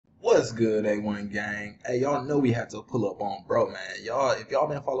What's good, A1 gang? Hey, y'all know we had to pull up on bro, man. Y'all, if y'all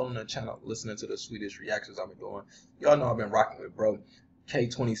been following the channel, listening to the Swedish reactions I've been doing, y'all know I've been rocking with bro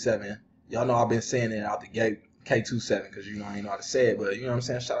K27. Y'all know I've been saying it out the gate, K27, because you know I ain't know how to say it, but you know what I'm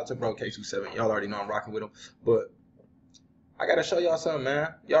saying? Shout out to bro K27. Y'all already know I'm rocking with him. But I gotta show y'all something,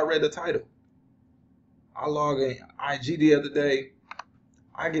 man. Y'all read the title. I log in IG the other day.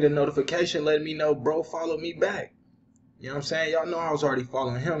 I get a notification letting me know bro followed me back. You know what I'm saying? Y'all know I was already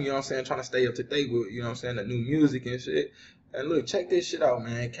following him, you know what I'm saying? Trying to stay up to date with, you know what I'm saying, the new music and shit. And look, check this shit out,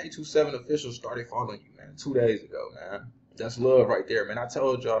 man. K27 official started following you, man, 2 days ago, man. That's love right there, man. I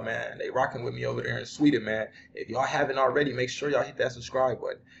told y'all, man, they rocking with me over there in Sweden, man. If y'all haven't already, make sure y'all hit that subscribe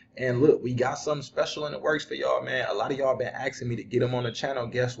button. And look, we got something special in the works for y'all, man. A lot of y'all been asking me to get him on the channel.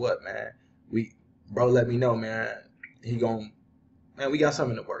 Guess what, man? Bro let me know, man. Man, we got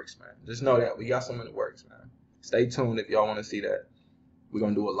something in the works, man. Just know that. We got something in the works, man. Stay tuned if y'all want to see that. We're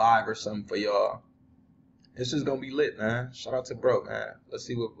going to do a live or something for y'all. It's just going to be lit, man. Shout out to bro, man. Let's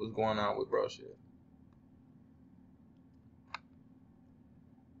see what's going on with bro shit.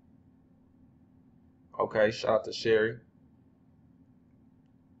 Okay, shout out to Sherry.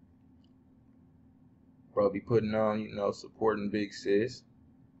 Bro be putting on, you know, supporting Big Sis.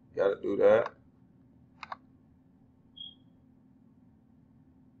 Got to do that.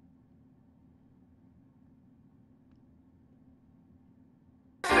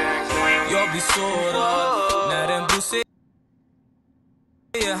 Jag blir sårad när en bror säger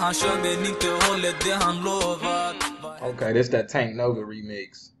han kör men inte håller det han lovat. Okay, this that Tank Noga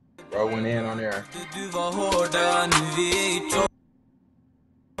remix. Bro went in on there. Du var hårda, nu vi är i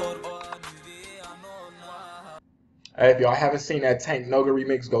Hey, if y'all haven't seen that Tank Noga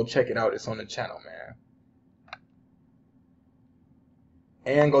remix, go check it out. It's on the channel, man.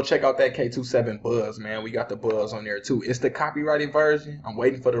 And go check out that K27 Buzz, man. We got the Buzz on there too. It's the copyrighted version. I'm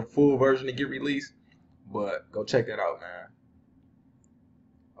waiting for the full version to get released. But go check that out, man.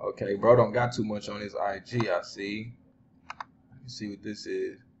 Okay, bro don't got too much on his IG, I see. Let me see what this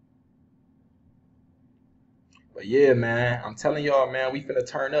is. But yeah, man, I'm telling y'all, man, we finna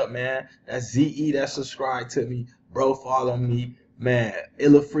turn up, man. That's ZE that subscribed to me. Bro follow me. Man,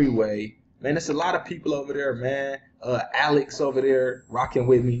 Illa Freeway. Man, there's a lot of people over there, man. Alex over there rocking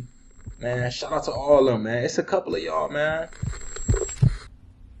with me. Man, shout out to all of them, man. It's a couple of y'all, man.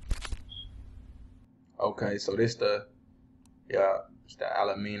 Okay, so this it's the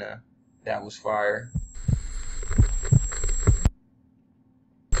Alamina. That was fire.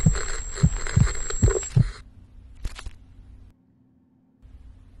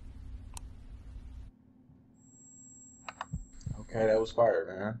 Okay, that was fire,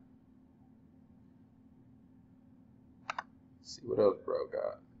 man. Let's see what else bro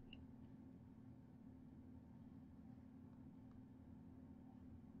got.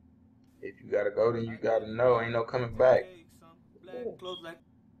 If you gotta go, then you gotta know. Ain't no coming back.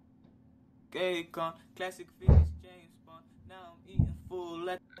 Classic finish, James Bond. Now I'm eating full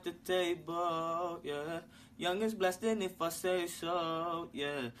at the table, yeah. Youngest blasting if I say so,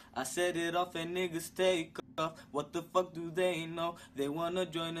 yeah. I set it off and niggas take off. What the fuck do they know? They wanna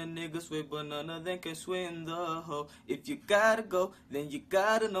join a niggas way, but none of them can swim the hoe. If you gotta go, then you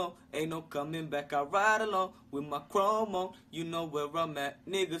gotta know. Ain't no coming back, I ride along with my chrome on. You know where I'm at,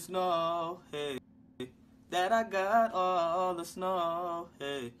 niggas know, hey. That I got all the snow,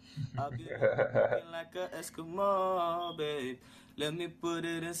 hey. I'll be looking like a Eskimo, babe. Let me put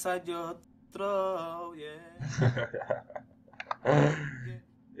it inside your throat, yeah.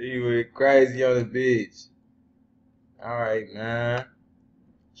 You went crazy on the bitch. Alright, man.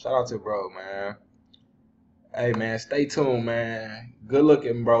 Shout out to bro, man. Hey, man, stay tuned, man. Good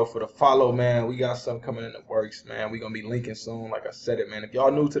looking, bro, for the follow, man. We got something coming in the works, man. We gonna be linking soon, like I said it, man. If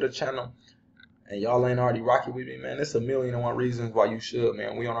y'all new to the channel, and y'all ain't already rocking with me, man, it's 1,000,001 reasons why you should,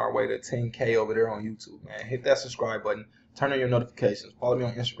 man. We on our way to 10K over there on YouTube, man. Hit that subscribe button. Turn on your notifications. Follow me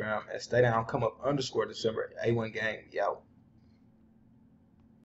on Instagram at StayDownComeUp_December. A1 Gang, we out.